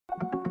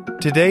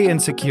Today in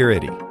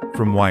Security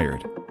from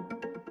Wired.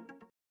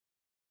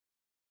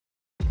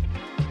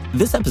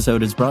 This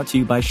episode is brought to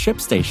you by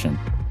ShipStation.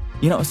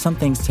 You know, some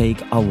things take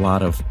a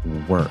lot of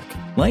work,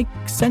 like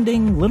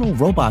sending little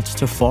robots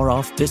to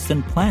far-off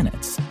distant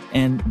planets.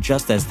 And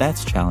just as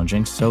that's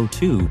challenging, so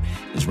too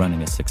is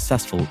running a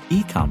successful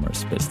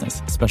e-commerce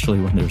business, especially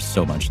when there's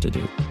so much to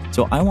do.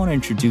 So I want to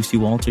introduce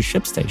you all to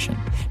ShipStation.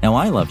 Now,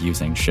 I love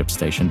using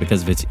ShipStation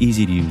because of its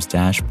easy-to-use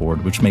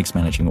dashboard, which makes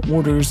managing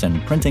orders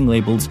and printing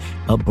labels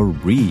a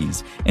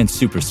breeze and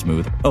super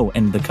smooth. Oh,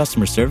 and the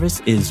customer service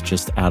is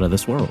just out of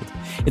this world.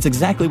 It's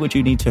exactly what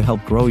you need to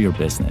help grow your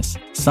business.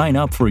 Sign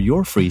up for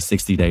your free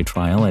 60-day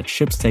trial at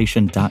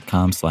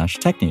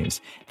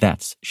shipstation.com/technews.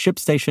 That's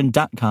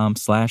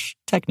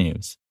shipstation.com/technews.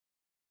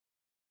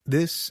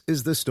 This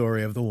is the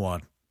story of the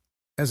one.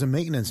 As a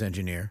maintenance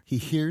engineer, he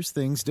hears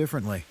things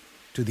differently.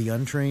 To the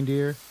untrained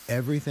ear,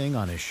 everything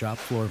on his shop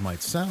floor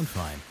might sound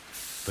fine,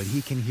 but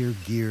he can hear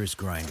gears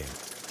grinding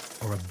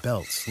or a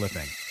belt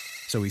slipping.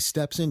 So he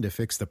steps in to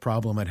fix the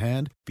problem at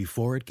hand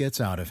before it gets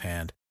out of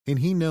hand. And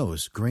he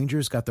knows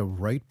Grainger's got the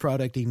right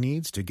product he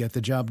needs to get the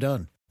job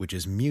done, which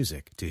is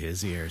music to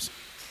his ears.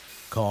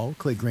 Call,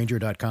 click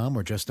Grainger.com,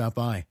 or just stop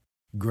by.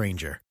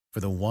 Grainger, for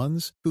the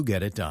ones who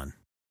get it done.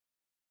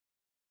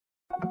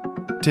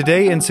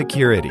 Today in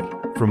Security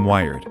from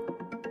Wired.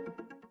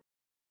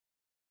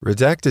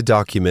 Redacted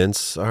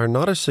documents are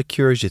not as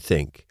secure as you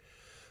think.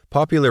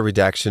 Popular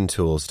redaction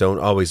tools don't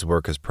always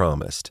work as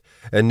promised,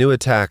 and new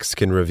attacks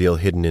can reveal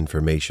hidden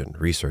information,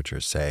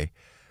 researchers say.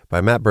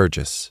 By Matt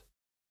Burgess.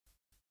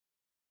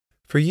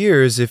 For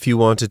years, if you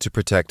wanted to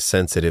protect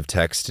sensitive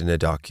text in a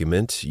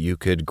document, you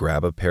could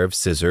grab a pair of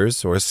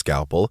scissors or a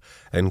scalpel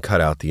and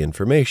cut out the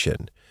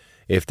information.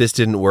 If this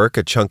didn't work,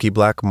 a chunky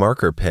black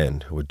marker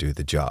pen would do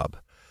the job.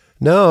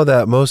 Now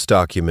that most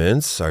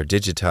documents are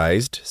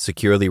digitized,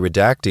 securely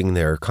redacting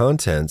their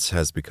contents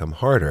has become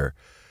harder.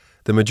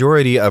 The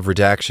majority of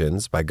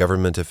redactions by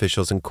government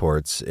officials and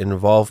courts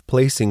involve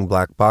placing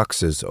black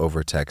boxes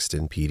over text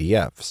in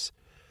PDFs.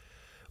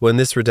 When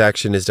this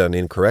redaction is done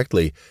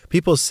incorrectly,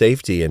 people's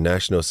safety and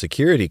national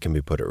security can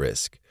be put at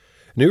risk.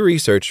 New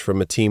research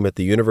from a team at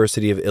the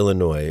University of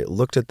Illinois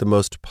looked at the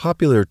most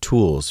popular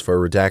tools for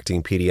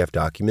redacting PDF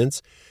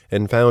documents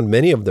and found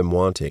many of them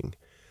wanting.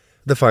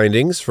 The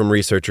findings from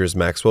researchers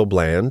Maxwell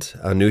Bland,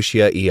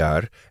 Anushya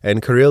Iyar,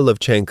 and Kirill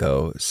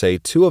Levchenko say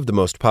two of the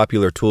most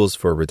popular tools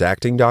for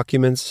redacting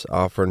documents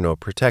offer no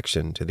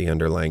protection to the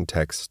underlying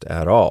text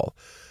at all,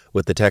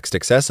 with the text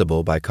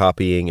accessible by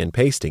copying and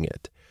pasting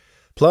it.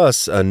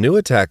 Plus, a new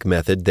attack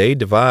method they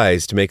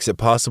devised makes it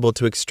possible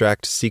to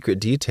extract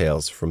secret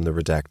details from the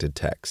redacted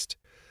text.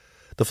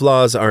 The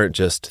flaws aren't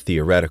just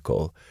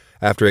theoretical.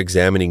 After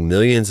examining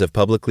millions of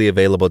publicly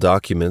available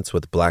documents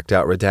with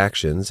blacked-out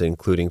redactions,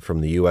 including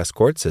from the U.S.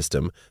 court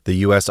system, the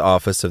U.S.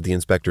 Office of the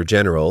Inspector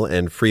General,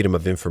 and Freedom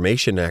of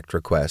Information Act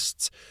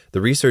requests,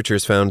 the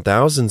researchers found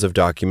thousands of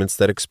documents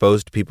that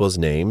exposed people's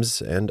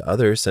names and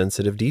other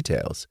sensitive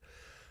details.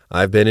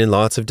 I've been in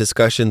lots of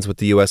discussions with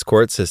the U.S.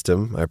 court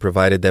system. I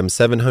provided them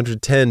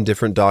 710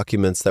 different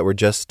documents that were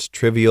just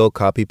trivial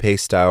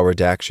copy-paste style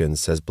redactions,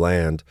 says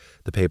Bland,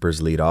 the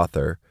paper's lead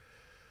author.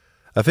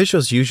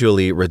 Officials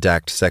usually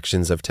redact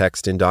sections of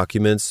text in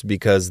documents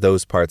because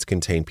those parts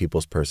contain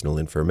people's personal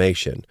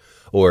information,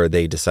 or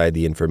they decide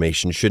the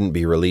information shouldn't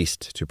be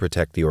released to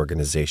protect the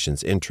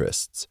organization's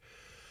interests.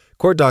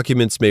 Court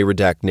documents may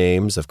redact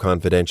names of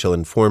confidential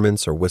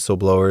informants or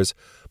whistleblowers.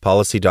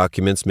 Policy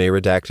documents may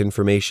redact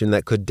information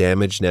that could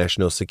damage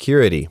national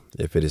security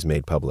if it is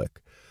made public.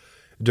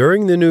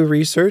 During the new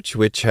research,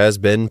 which has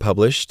been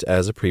published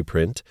as a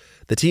preprint,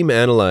 the team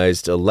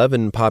analyzed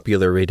 11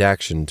 popular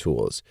redaction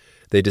tools.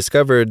 They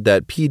discovered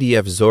that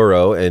PDF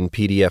Zorro and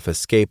PDF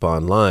Escape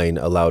Online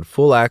allowed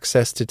full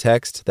access to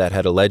text that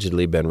had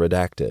allegedly been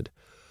redacted.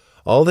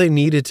 All they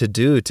needed to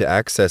do to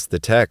access the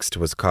text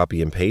was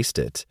copy and paste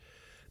it.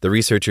 The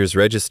researchers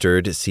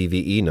registered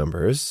CVE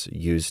numbers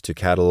used to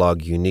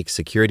catalog unique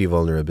security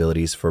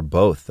vulnerabilities for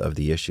both of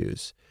the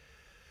issues.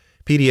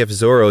 PDF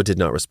Zorro did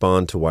not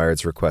respond to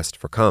Wired's request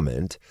for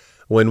comment.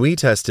 When we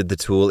tested the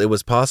tool, it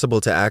was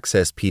possible to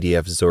access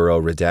PDF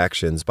Zorro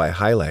redactions by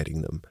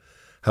highlighting them.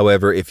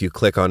 However, if you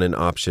click on an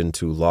option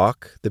to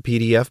lock the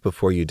PDF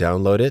before you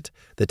download it,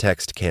 the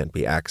text can't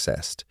be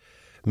accessed.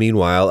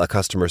 Meanwhile, a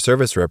customer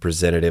service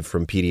representative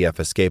from PDF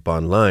Escape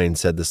Online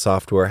said the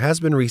software has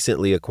been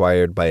recently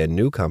acquired by a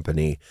new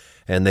company,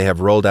 and they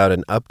have rolled out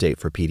an update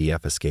for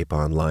PDF Escape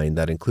Online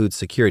that includes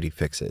security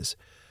fixes.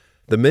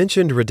 The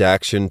mentioned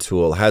redaction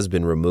tool has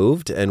been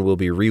removed and will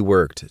be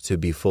reworked to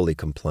be fully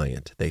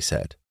compliant, they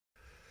said.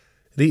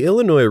 The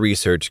Illinois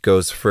research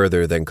goes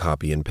further than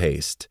copy and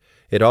paste.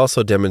 It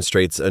also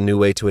demonstrates a new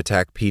way to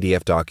attack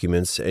PDF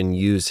documents and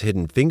use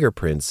hidden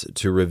fingerprints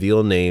to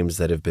reveal names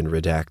that have been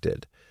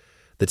redacted.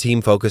 The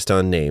team focused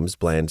on names,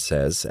 Bland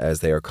says,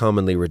 as they are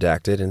commonly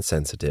redacted and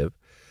sensitive.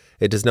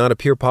 It does not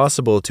appear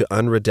possible to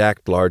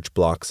unredact large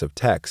blocks of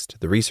text,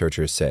 the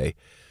researchers say.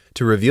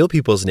 To reveal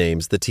people's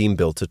names, the team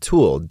built a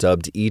tool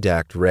dubbed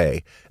EDACT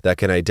Ray that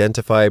can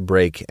identify,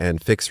 break,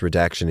 and fix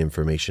redaction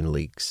information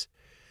leaks.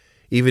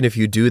 Even if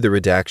you do the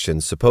redaction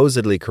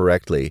supposedly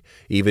correctly,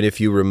 even if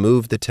you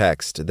remove the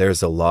text,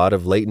 there's a lot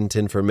of latent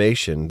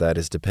information that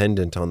is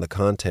dependent on the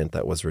content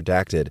that was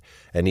redacted,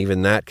 and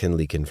even that can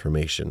leak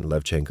information,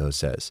 Levchenko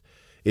says.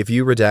 If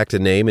you redact a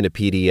name in a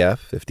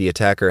PDF, if the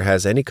attacker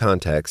has any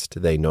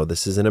context, they know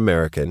this is an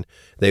American,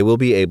 they will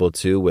be able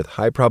to, with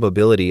high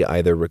probability,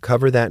 either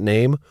recover that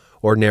name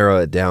or narrow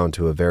it down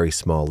to a very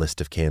small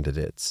list of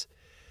candidates.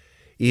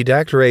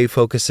 Redacted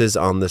focuses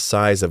on the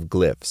size of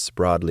glyphs,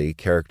 broadly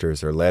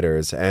characters or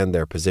letters, and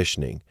their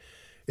positioning.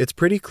 It's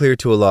pretty clear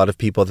to a lot of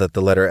people that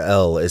the letter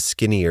L is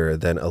skinnier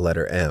than a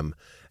letter M,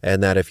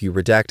 and that if you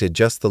redacted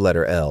just the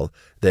letter L,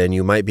 then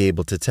you might be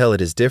able to tell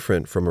it is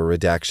different from a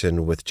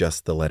redaction with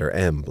just the letter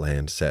M,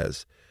 Bland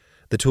says.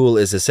 The tool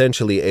is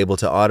essentially able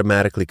to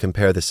automatically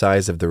compare the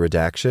size of the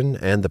redaction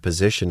and the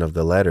position of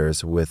the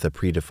letters with a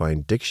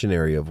predefined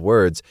dictionary of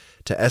words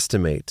to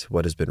estimate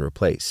what has been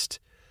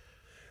replaced.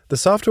 The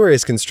software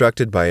is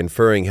constructed by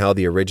inferring how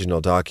the original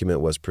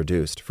document was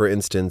produced, for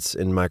instance,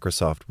 in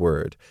Microsoft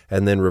Word,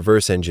 and then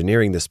reverse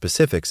engineering the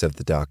specifics of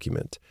the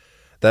document.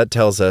 That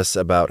tells us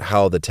about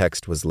how the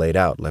text was laid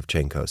out,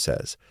 Levchenko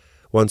says.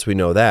 Once we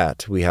know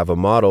that, we have a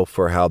model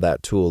for how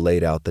that tool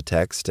laid out the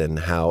text and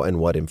how and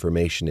what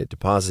information it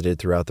deposited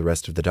throughout the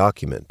rest of the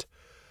document.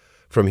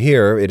 From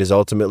here, it is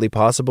ultimately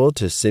possible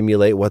to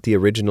simulate what the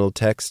original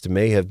text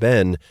may have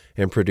been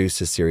and produce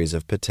a series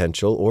of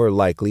potential or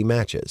likely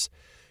matches.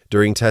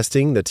 During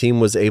testing, the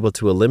team was able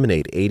to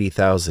eliminate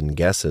 80,000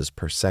 guesses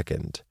per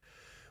second.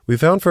 We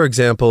found, for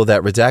example,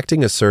 that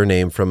redacting a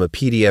surname from a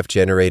PDF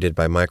generated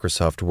by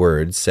Microsoft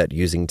Word set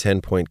using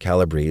 10-point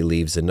Calibri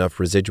leaves enough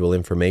residual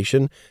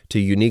information to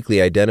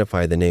uniquely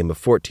identify the name of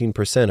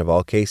 14% of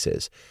all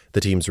cases,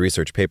 the team's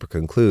research paper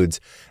concludes,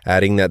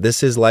 adding that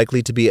this is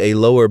likely to be a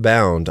lower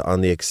bound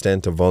on the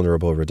extent of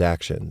vulnerable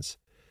redactions.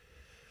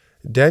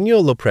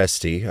 Daniel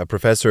Lopresti, a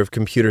professor of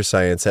computer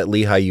science at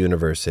Lehigh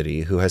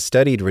University who has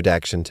studied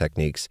redaction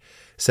techniques,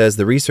 says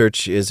the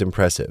research is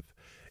impressive.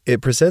 It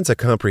presents a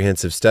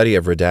comprehensive study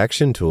of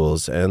redaction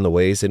tools and the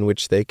ways in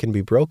which they can be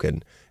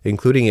broken,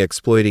 including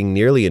exploiting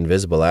nearly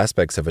invisible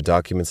aspects of a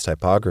document's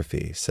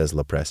typography, says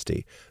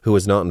Lopresti, who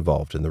was not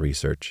involved in the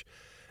research.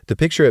 The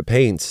picture it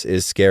paints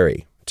is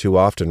scary. Too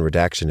often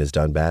redaction is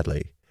done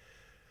badly.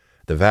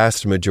 The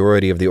vast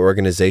majority of the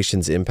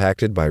organizations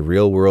impacted by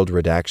real-world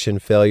redaction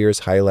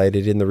failures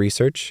highlighted in the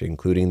research,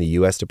 including the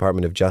U.S.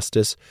 Department of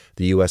Justice,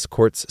 the U.S.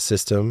 Courts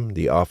System,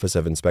 the Office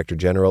of Inspector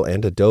General,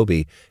 and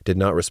Adobe, did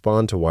not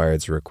respond to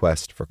Wired's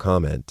request for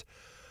comment.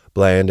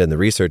 Bland and the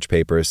research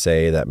papers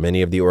say that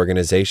many of the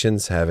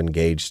organizations have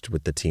engaged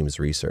with the team's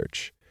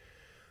research.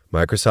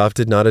 Microsoft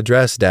did not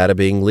address data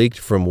being leaked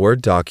from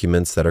Word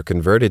documents that are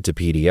converted to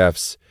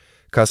PDFs.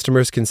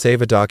 Customers can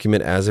save a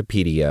document as a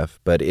PDF,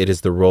 but it is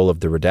the role of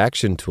the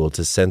redaction tool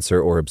to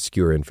censor or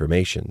obscure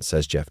information,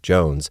 says Jeff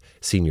Jones,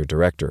 Senior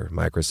Director,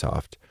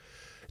 Microsoft.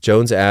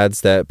 Jones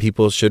adds that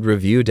people should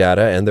review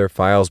data and their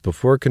files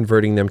before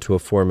converting them to a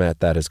format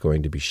that is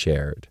going to be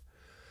shared.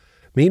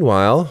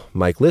 Meanwhile,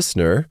 Mike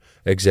Lissner,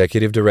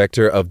 Executive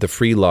Director of the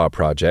Free Law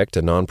Project,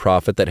 a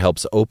nonprofit that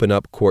helps open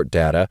up court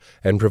data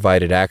and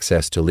provided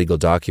access to legal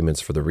documents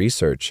for the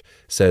research,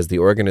 says the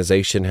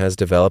organization has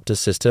developed a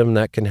system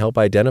that can help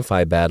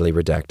identify badly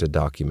redacted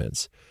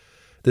documents.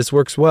 This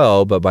works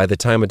well, but by the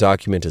time a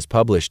document is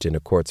published in a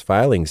court's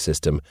filing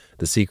system,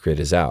 the secret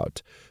is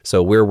out.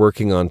 So we're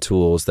working on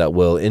tools that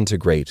will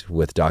integrate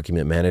with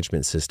document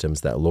management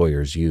systems that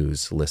lawyers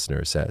use,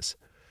 Lissner says.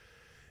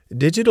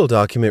 Digital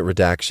document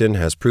redaction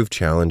has proved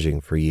challenging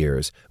for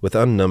years, with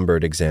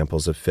unnumbered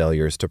examples of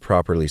failures to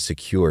properly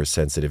secure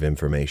sensitive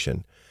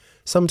information.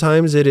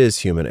 Sometimes it is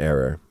human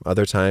error,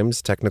 other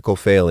times technical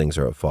failings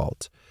are at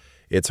fault.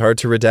 It's hard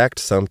to redact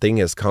something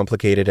as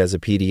complicated as a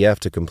PDF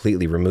to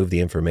completely remove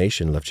the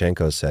information,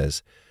 Levchenko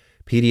says.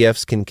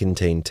 PDFs can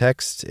contain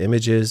text,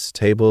 images,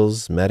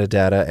 tables,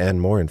 metadata, and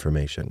more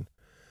information.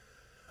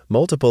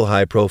 Multiple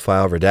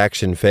high-profile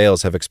redaction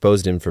fails have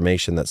exposed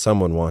information that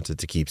someone wanted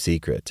to keep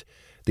secret.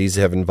 These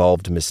have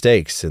involved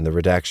mistakes in the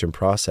redaction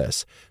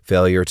process,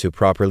 failure to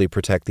properly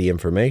protect the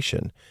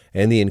information,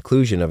 and the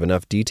inclusion of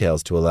enough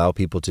details to allow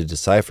people to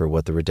decipher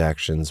what the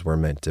redactions were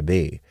meant to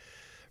be.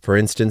 For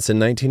instance, in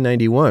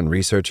 1991,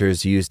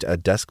 researchers used a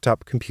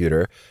desktop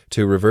computer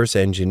to reverse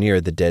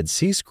engineer the Dead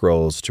Sea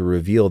Scrolls to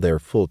reveal their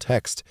full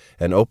text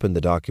and open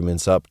the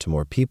documents up to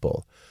more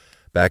people.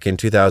 Back in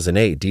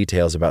 2008,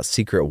 details about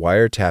secret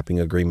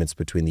wiretapping agreements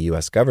between the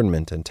U.S.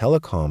 government and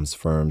telecoms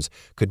firms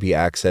could be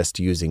accessed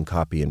using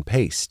copy and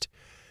paste.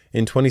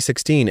 In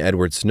 2016,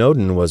 Edward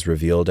Snowden was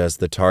revealed as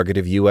the target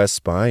of U.S.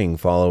 spying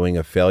following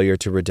a failure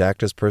to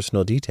redact his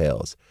personal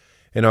details.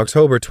 In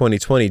October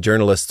 2020,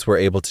 journalists were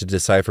able to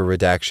decipher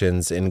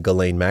redactions in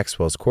Ghislaine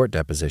Maxwell's court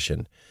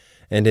deposition.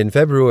 And in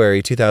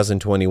February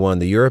 2021,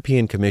 the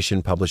European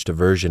Commission published a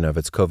version of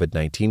its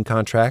COVID-19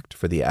 contract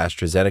for the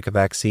AstraZeneca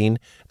vaccine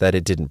that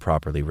it didn't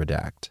properly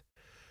redact.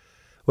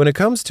 When it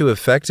comes to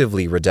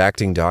effectively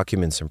redacting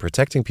documents and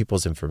protecting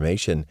people's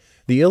information,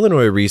 the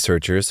Illinois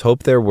researchers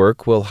hope their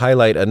work will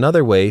highlight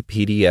another way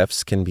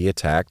PDFs can be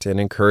attacked and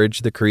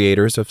encourage the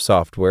creators of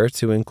software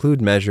to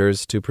include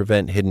measures to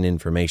prevent hidden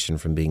information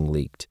from being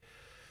leaked.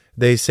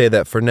 They say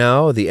that for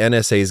now, the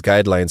NSA's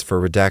guidelines for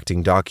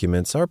redacting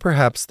documents are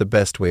perhaps the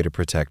best way to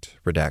protect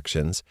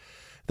redactions.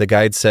 The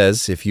guide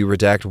says if you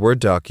redact Word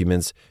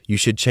documents, you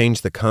should change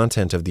the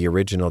content of the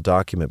original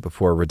document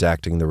before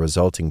redacting the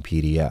resulting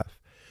PDF.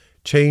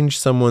 Change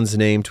someone's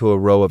name to a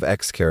row of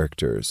X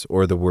characters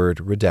or the word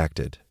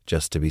redacted,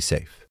 just to be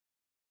safe.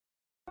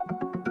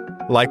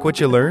 Like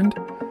what you learned?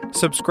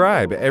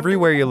 Subscribe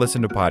everywhere you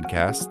listen to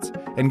podcasts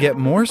and get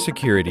more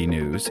security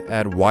news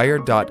at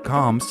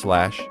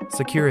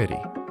wired.com/security.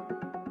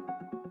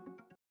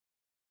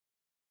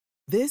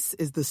 This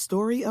is the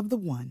story of the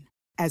one.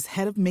 As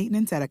head of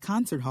maintenance at a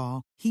concert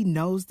hall, he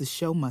knows the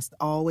show must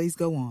always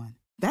go on.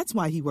 That's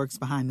why he works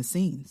behind the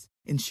scenes,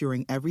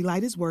 ensuring every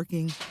light is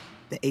working,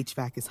 the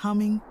HVAC is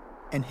humming,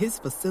 and his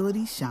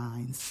facility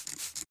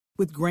shines.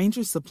 With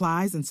Grainger's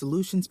supplies and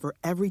solutions for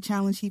every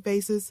challenge he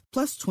faces,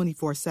 plus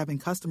 24/7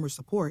 customer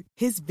support,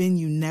 his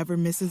venue never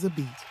misses a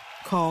beat.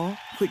 Call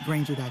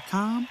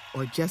quickgrainger.com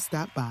or just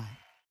stop by.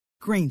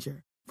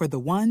 Grainger, for the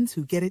ones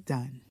who get it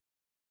done.